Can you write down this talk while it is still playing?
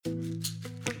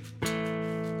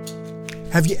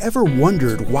Have you ever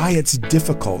wondered why it's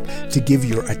difficult to give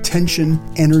your attention,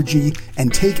 energy,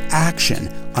 and take action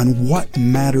on what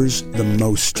matters the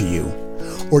most to you?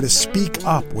 Or to speak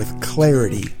up with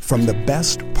clarity from the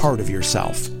best part of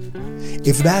yourself?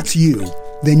 If that's you,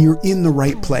 then you're in the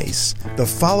right place. The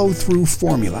follow-through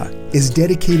formula is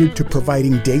dedicated to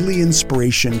providing daily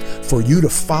inspiration for you to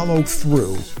follow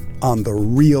through on the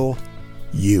real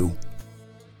you.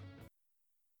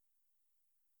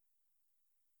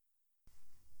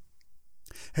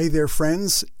 Hey there,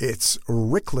 friends. It's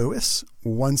Rick Lewis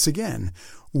once again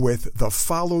with the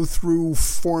Follow-Through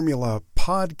Formula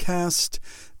podcast.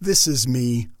 This is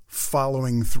me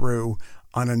following through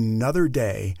on another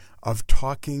day of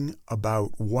talking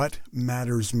about what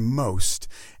matters most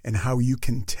and how you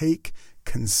can take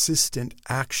consistent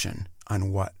action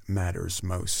on what matters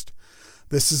most.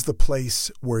 This is the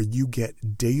place where you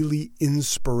get daily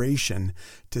inspiration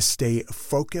to stay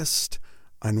focused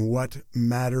on what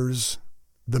matters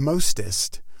the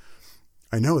mostest.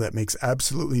 I know that makes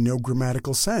absolutely no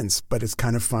grammatical sense, but it's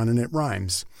kind of fun and it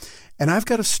rhymes. And I've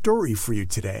got a story for you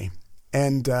today.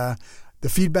 And the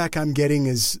feedback I'm getting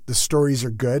is the stories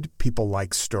are good. People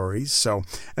like stories. And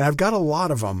I've got a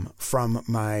lot of them from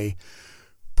my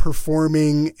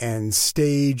performing and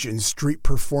stage and street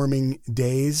performing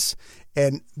days.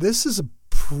 And this is a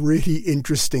pretty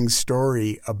interesting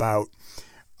story about,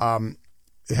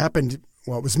 it happened,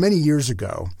 well, it was many years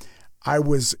ago. I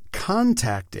was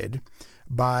contacted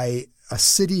by a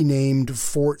city named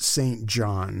Fort St.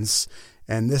 John's,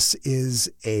 and this is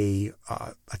a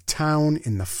town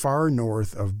in the far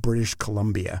north of British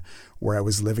Columbia, where I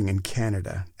was living in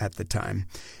Canada at the time.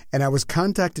 And I was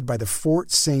contacted by the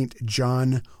Fort St.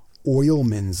 John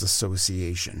Oilmen's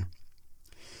Association.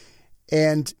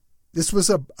 And this was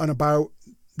about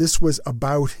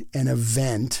an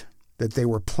event that they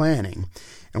were planning,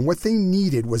 and what they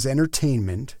needed was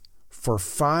entertainment for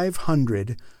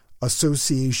 500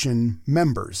 association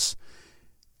members.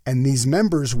 And these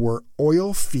members were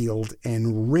oil field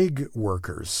and rig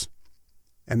workers.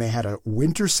 And they had a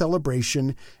winter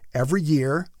celebration every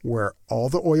year where all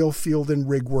the oil field and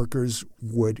rig workers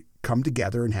would come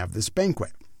together and have this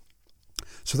banquet.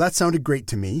 So that sounded great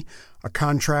to me. A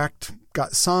contract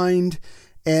got signed,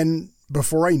 and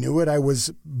before I knew it, I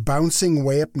was bouncing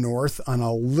way up north on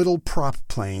a little prop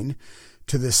plane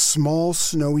to this small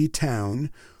snowy town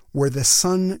where the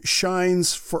sun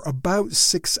shines for about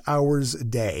 6 hours a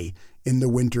day in the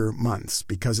winter months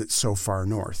because it's so far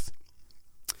north.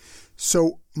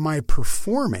 So my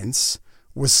performance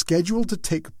was scheduled to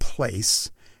take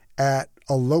place at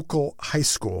a local high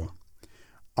school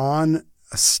on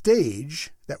a stage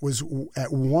that was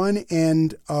at one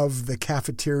end of the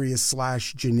cafeteria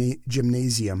 /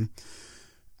 gymnasium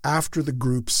after the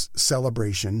group's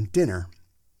celebration dinner.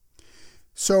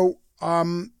 So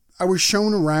I was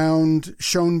shown around,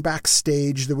 shown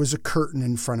backstage. There was a curtain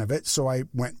in front of it, so I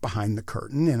went behind the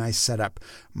curtain and I set up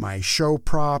my show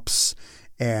props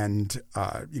and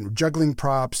juggling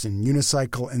props and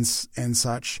unicycle and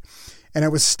such. And I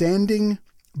was standing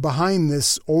behind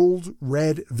this old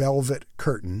red velvet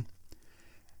curtain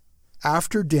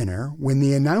after dinner when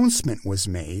the announcement was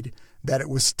made that it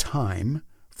was time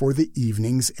for the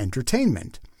evening's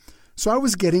entertainment. So I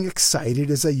was getting excited,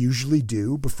 as I usually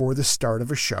do before the start of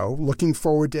a show, looking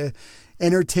forward to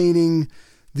entertaining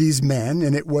these men.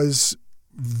 And it was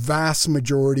vast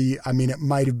majority, it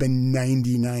might have been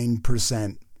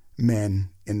 99% men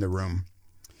in the room.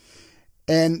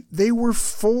 And they were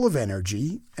full of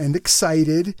energy and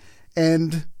excited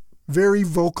and very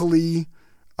vocally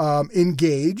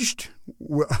engaged,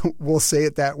 we'll say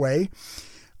it that way,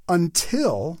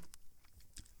 until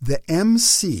the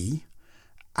MC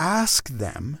asked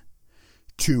them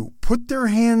to put their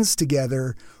hands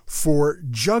together for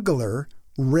juggler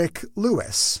Rick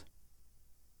Lewis.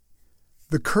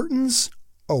 The curtains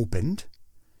opened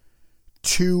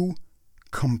to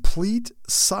complete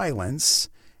silence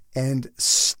and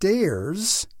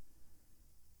stares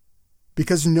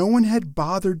because no one had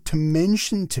bothered to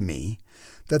mention to me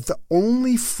that the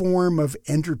only form of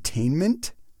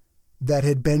entertainment that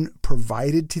had been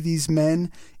provided to these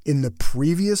men in the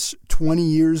previous 20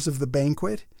 years of the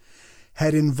banquet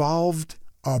had involved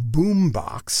a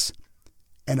boombox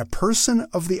and a person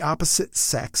of the opposite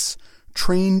sex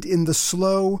trained in the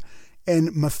slow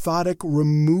and methodic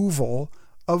removal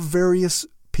of various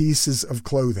pieces of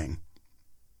clothing.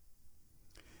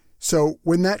 So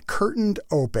when that curtain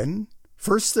opened,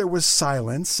 first there was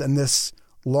silence and this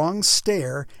long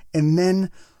stare, and then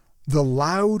the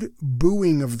loud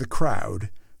booing of the crowd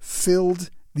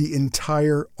filled the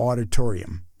entire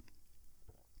auditorium.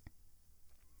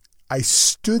 I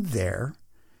stood there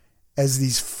as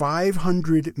these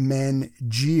 500 men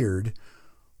jeered,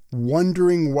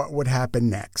 wondering what would happen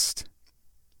next.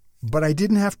 But I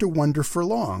didn't have to wonder for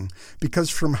long, because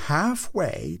from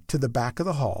halfway to the back of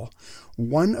the hall,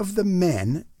 one of the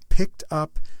men picked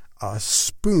up a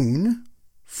spoon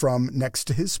from next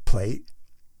to his plate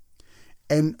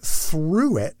and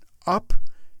threw it up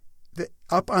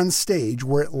on stage,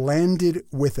 where it landed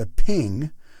with a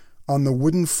ping on the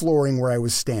wooden flooring where I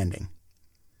was standing.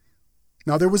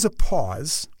 Now there was a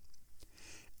pause,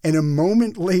 and a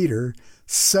moment later,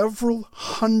 several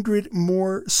hundred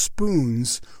more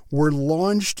spoons were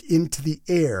launched into the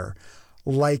air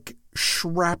like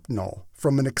shrapnel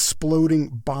from an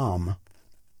exploding bomb.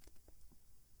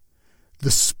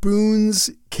 The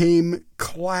spoons came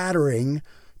clattering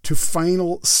to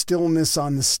final stillness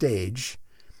on the stage,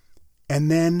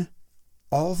 and then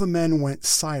all the men went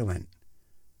silent,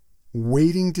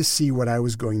 waiting to see what I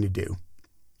was going to do.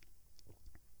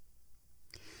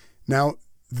 Now,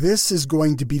 this is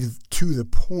going to be to the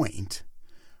point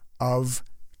of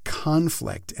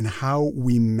conflict and how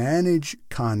we manage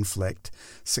conflict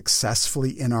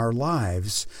successfully in our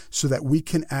lives so that we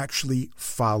can actually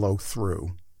follow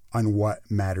through on what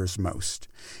matters most.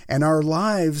 And our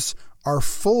lives are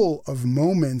full of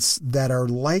moments that are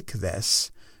like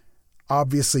this,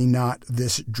 obviously not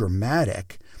this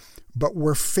dramatic, but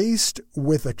we're faced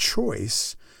with a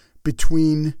choice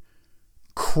between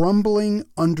crumbling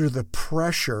under the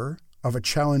pressure of a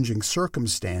challenging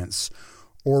circumstance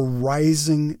or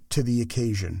rising to the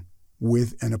occasion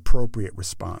with an appropriate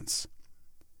response.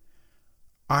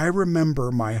 I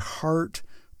remember my heart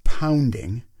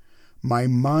pounding, my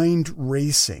mind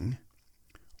racing,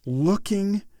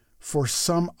 looking for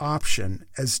some option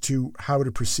as to how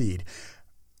to proceed.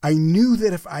 I knew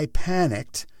that if I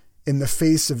panicked in the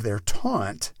face of their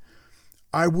taunt,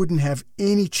 I wouldn't have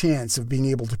any chance of being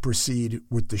able to proceed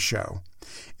with the show.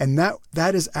 And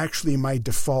that is actually my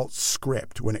default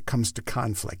script when it comes to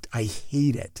conflict. I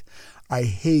hate it. I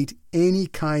hate any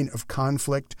kind of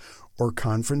conflict or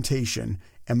confrontation,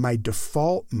 and my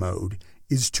default mode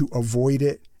is to avoid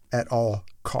it at all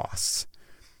costs.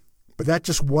 But that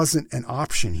just wasn't an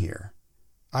option here.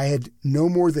 I had no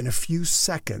more than a few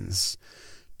seconds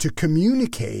to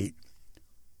communicate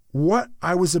what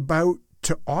I was about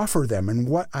to offer them and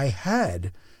what I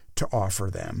had to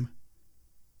offer them,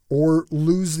 or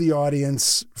lose the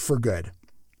audience for good.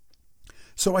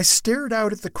 So I stared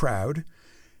out at the crowd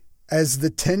as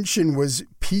the tension was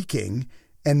peaking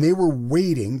and they were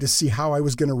waiting to see how I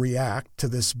was going to react to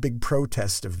this big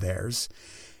protest of theirs.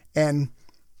 And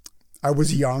I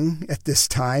was young at this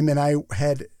time, and I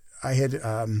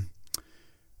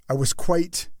was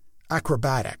quite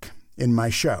acrobatic in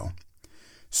my show.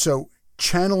 So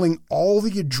channeling all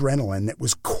the adrenaline that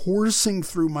was coursing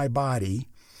through my body,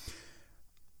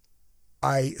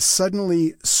 I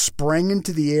suddenly sprang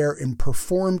into the air and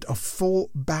performed a full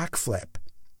backflip,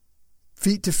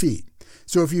 feet to feet.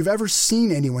 So if you've ever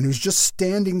seen anyone who's just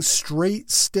standing straight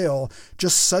still,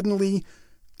 just suddenly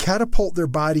catapult their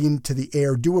body into the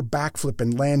air, do a backflip,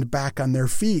 and land back on their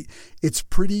feet, it's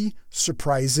pretty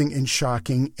surprising and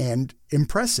shocking and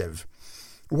impressive.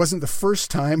 It wasn't the first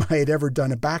time I had ever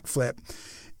done a backflip,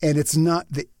 and it's not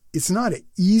an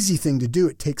easy thing to do.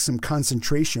 It takes some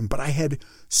concentration, but I had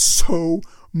so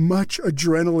much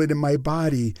adrenaline in my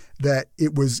body that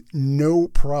it was no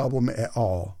problem at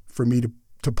all for me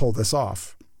to pull this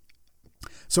off.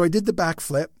 So I did the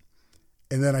backflip,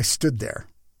 and then I stood there,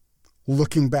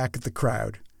 looking back at the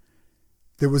crowd.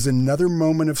 There was another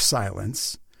moment of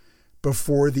silence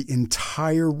before the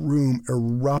entire room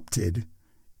erupted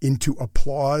into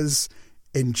applause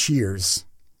and cheers.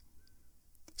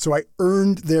 So I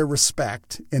earned their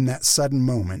respect in that sudden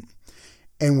moment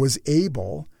and was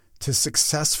able to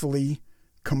successfully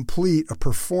complete a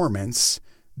performance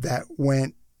that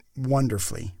went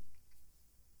wonderfully.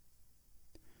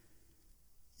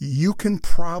 You can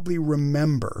probably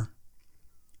remember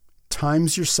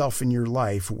times yourself in your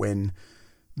life when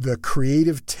the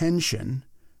creative tension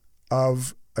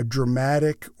of a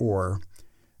dramatic or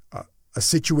a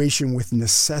situation with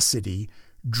necessity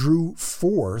drew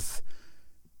forth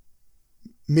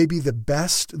maybe the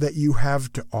best that you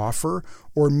have to offer,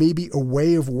 or maybe a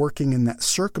way of working in that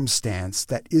circumstance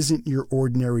that isn't your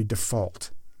ordinary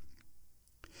default.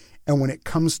 And when it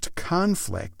comes to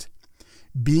conflict,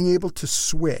 being able to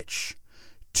switch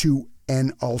to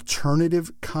an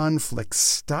alternative conflict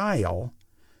style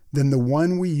than the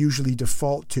one we usually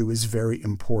default to is very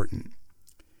important.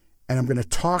 And I'm going to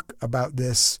talk about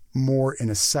this more in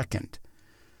a second.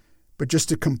 But just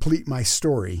to complete my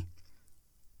story,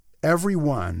 every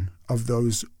one of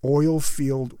those oil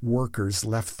field workers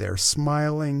left there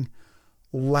smiling,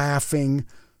 laughing,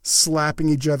 slapping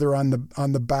each other on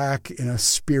the back in a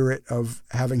spirit of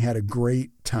having had a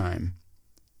great time.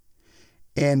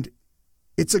 And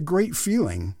it's a great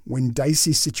feeling when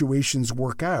dicey situations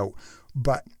work out,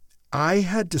 but I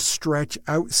had to stretch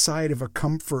outside of a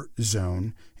comfort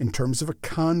zone in terms of a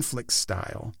conflict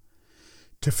style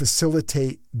to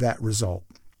facilitate that result.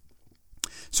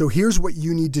 So here's what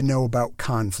you need to know about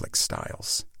conflict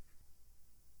styles.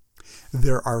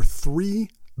 There are 3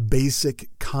 basic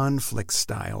conflict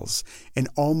styles, and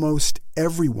almost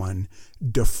everyone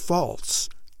defaults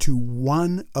to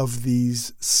one of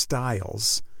these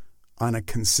styles on a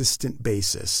consistent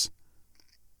basis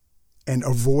and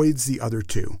avoids the other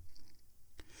 2.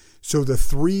 So the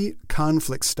 3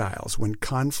 conflict styles, when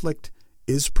conflict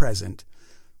is present,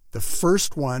 the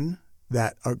first one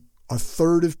that a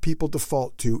third of people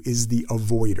default to is the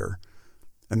avoider.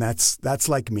 And that's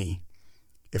like me.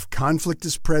 If conflict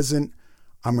is present,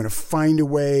 I'm going to find a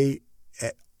way,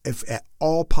 if at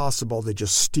all possible, to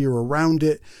just steer around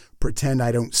it, pretend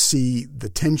I don't see the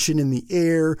tension in the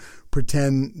air,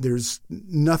 pretend there's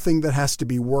nothing that has to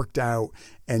be worked out,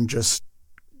 and just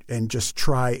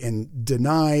try and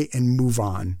deny and move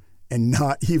on and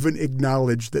not even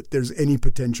acknowledge that there's any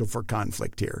potential for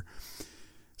conflict here.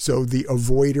 So the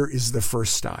avoider is the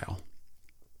first style.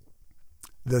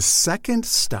 The second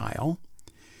style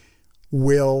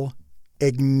will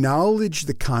acknowledge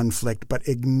the conflict, but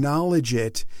acknowledge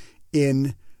it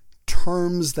in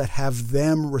terms that have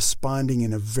them responding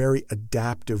in a very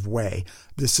adaptive way.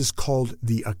 This is called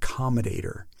the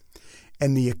accommodator.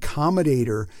 And the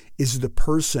accommodator is the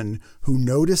person who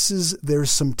notices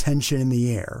there's some tension in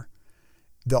the air.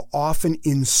 They'll often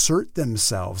insert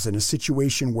themselves in a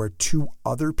situation where 2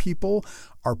 other people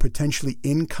are potentially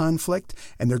in conflict,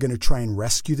 and they're going to try and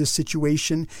rescue the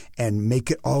situation and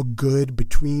make it all good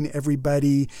between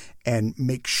everybody and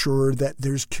make sure that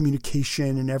there's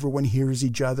communication and everyone hears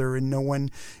each other and no one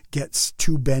gets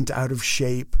too bent out of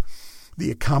shape.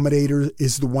 The accommodator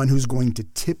is the one who's going to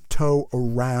tiptoe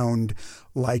around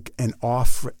like an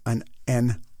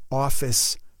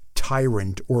office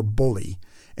tyrant or bully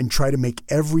and try to make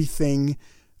everything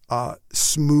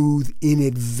smooth in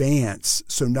advance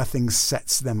so nothing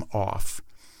sets them off.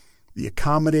 The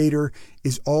accommodator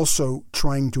is also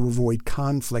trying to avoid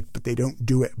conflict, but they don't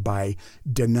do it by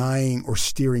denying or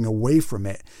steering away from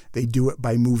it. They do it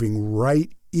by moving right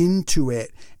into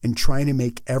it and trying to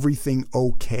make everything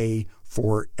okay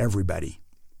for everybody.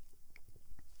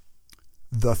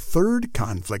 The third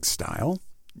conflict style,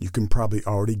 you can probably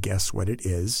already guess what it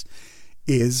is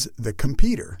the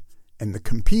competitor. And the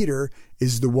competitor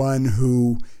is the one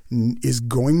who is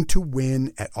going to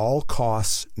win at all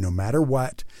costs, no matter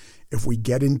what. If we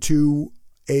get into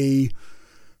a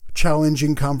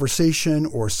challenging conversation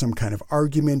or some kind of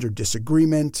argument or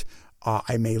disagreement,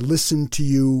 I may listen to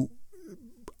you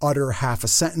utter half a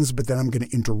sentence, but then I'm going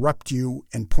to interrupt you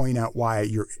and point out why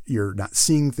you're not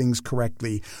seeing things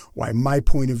correctly, why my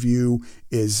point of view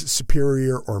is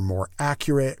superior or more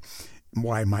accurate,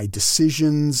 why my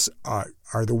decisions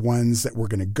are the ones that we're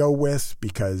going to go with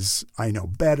because I know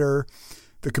better.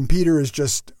 The competitor is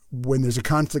just, when there's a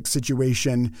conflict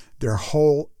situation, their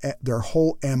whole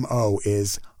MO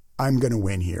is, I'm going to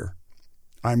win here.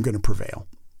 I'm going to prevail.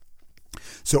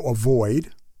 So avoid,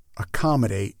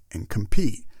 accommodate, and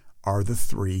compete are the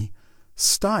 3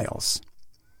 styles.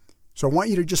 So I want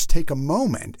you to just take a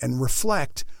moment and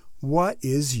reflect, what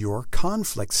is your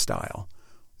conflict style?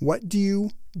 What do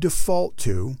you default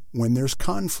to when there's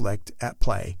conflict at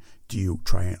play? Do you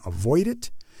try and avoid it?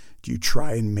 Do you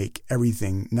try and make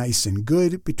everything nice and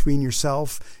good between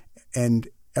yourself and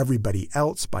everybody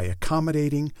else by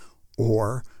accommodating?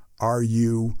 Or do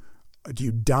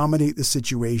you dominate the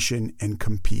situation and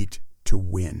compete to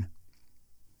win?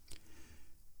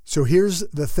 So here's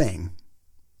the thing.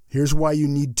 Here's why you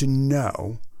need to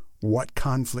know what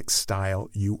conflict style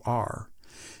you are.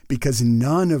 Because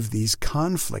none of these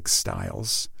conflict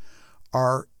styles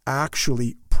are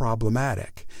actually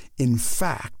problematic. In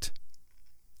fact,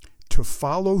 to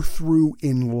follow through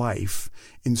in life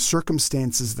in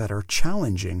circumstances that are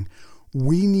challenging,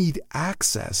 we need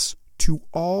access to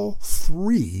all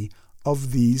 3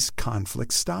 of these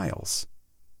conflict styles.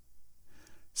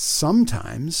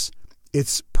 Sometimes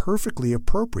it's perfectly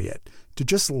appropriate to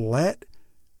just let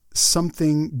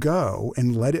something go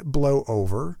and let it blow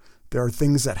over. There are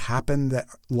things that happen that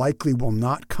likely will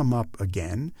not come up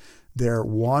again. They're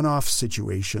one-off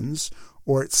situations,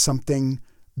 or it's something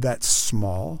that's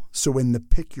small. So in the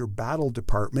pick your battle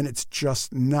department, it's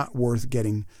just not worth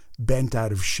getting bent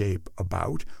out of shape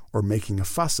about or making a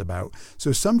fuss about.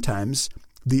 So sometimes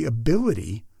the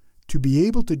ability to be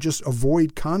able to just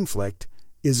avoid conflict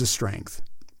is a strength.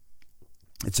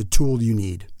 It's a tool you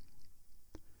need.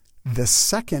 The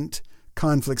second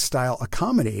conflict style,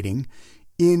 accommodating,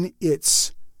 in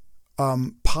its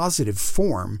positive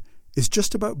form, is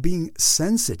just about being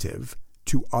sensitive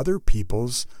to other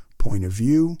people's point of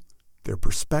view, their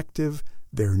perspective,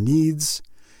 their needs,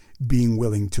 being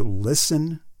willing to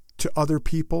listen to other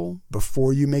people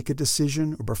before you make a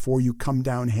decision or before you come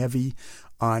down heavy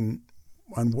on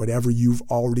whatever you've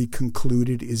already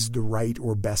concluded is the right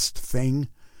or best thing.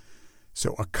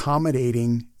 So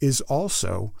accommodating is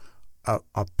also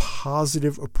a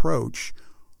positive approach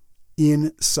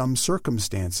in some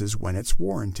circumstances when it's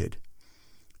warranted.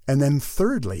 And then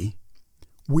thirdly,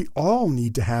 we all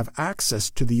need to have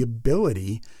access to the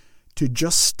ability to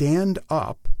just stand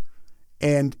up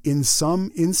and in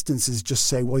some instances just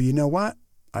say, well, you know what?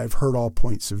 I've heard all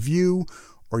points of view,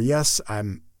 or yes,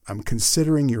 I'm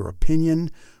considering your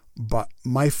opinion, but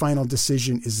my final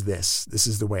decision is this. This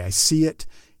is the way I see it.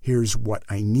 Here's what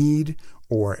I need.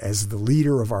 Or as the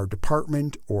leader of our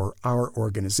department or our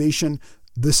organization,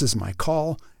 this is my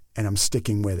call and I'm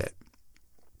sticking with it.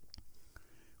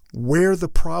 Where the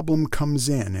problem comes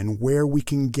in and where we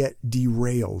can get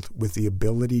derailed with the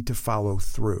ability to follow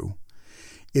through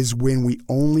is when we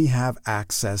only have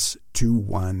access to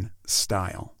one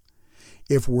style.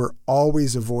 If we're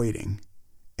always avoiding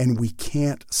and we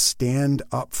can't stand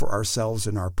up for ourselves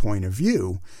and our point of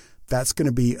view, that's going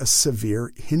to be a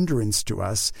severe hindrance to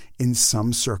us in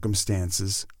some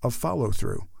circumstances of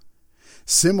follow-through.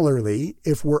 Similarly,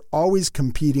 if we're always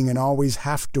competing and always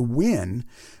have to win,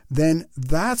 then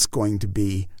that's going to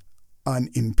be an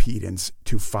impedance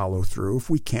to follow through if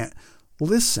we can't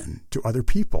listen to other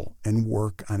people and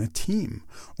work on a team,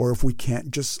 or if we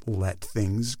can't just let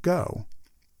things go.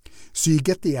 So you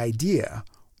get the idea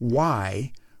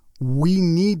why we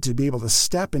need to be able to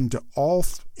step into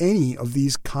any of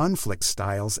these conflict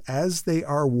styles as they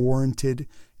are warranted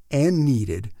and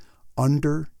needed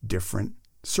under different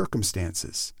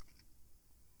circumstances.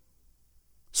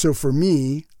 So for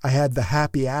me, I had the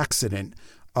happy accident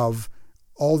of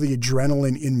all the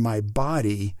adrenaline in my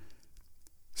body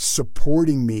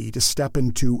supporting me to step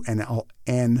into an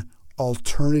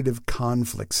alternative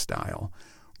conflict style,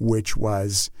 which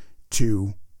was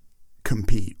to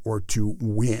compete or to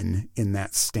win in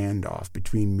that standoff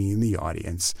between me and the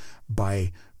audience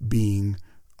by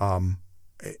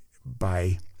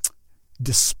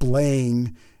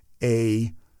displaying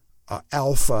a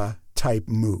alpha type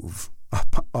move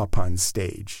up on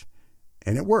stage.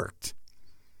 And it worked.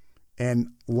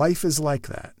 And life is like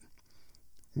that.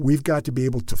 We've got to be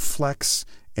able to flex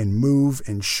and move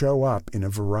and show up in a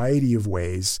variety of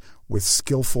ways with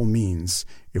skillful means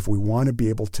if we want to be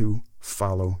able to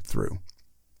follow through.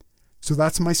 So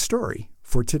that's my story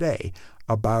for today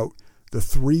about the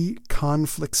 3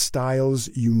 conflict styles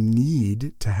you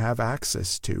need to have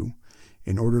access to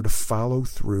in order to follow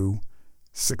through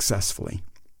successfully.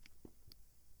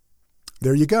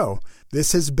 There you go.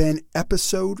 This has been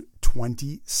episode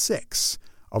 26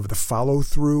 of the Follow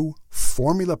Through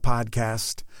Formula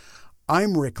Podcast.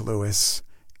 I'm Rick Lewis,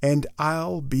 and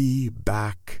I'll be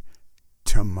back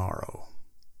tomorrow.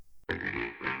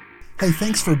 Hey,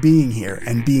 thanks for being here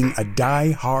and being a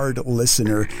die-hard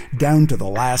listener down to the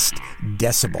last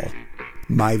decibel.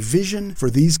 My vision for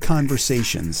these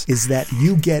conversations is that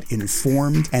you get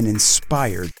informed and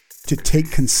inspired to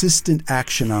take consistent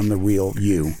action on the real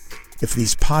you. If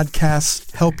these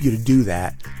podcasts help you to do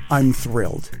that, I'm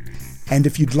thrilled. And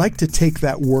if you'd like to take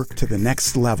that work to the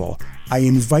next level, I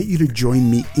invite you to join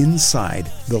me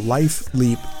inside the Life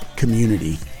Leap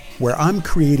community, where I'm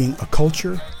creating a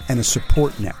culture and a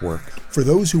support network for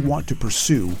those who want to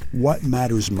pursue what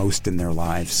matters most in their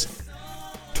lives.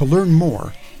 To learn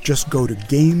more, just go to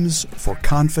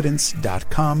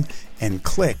gamesforconfidence.com and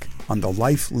click on the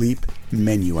Life Leap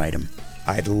menu item.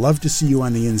 I'd love to see you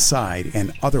on the inside,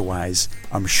 and otherwise,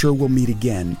 I'm sure we'll meet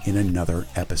again in another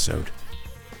episode.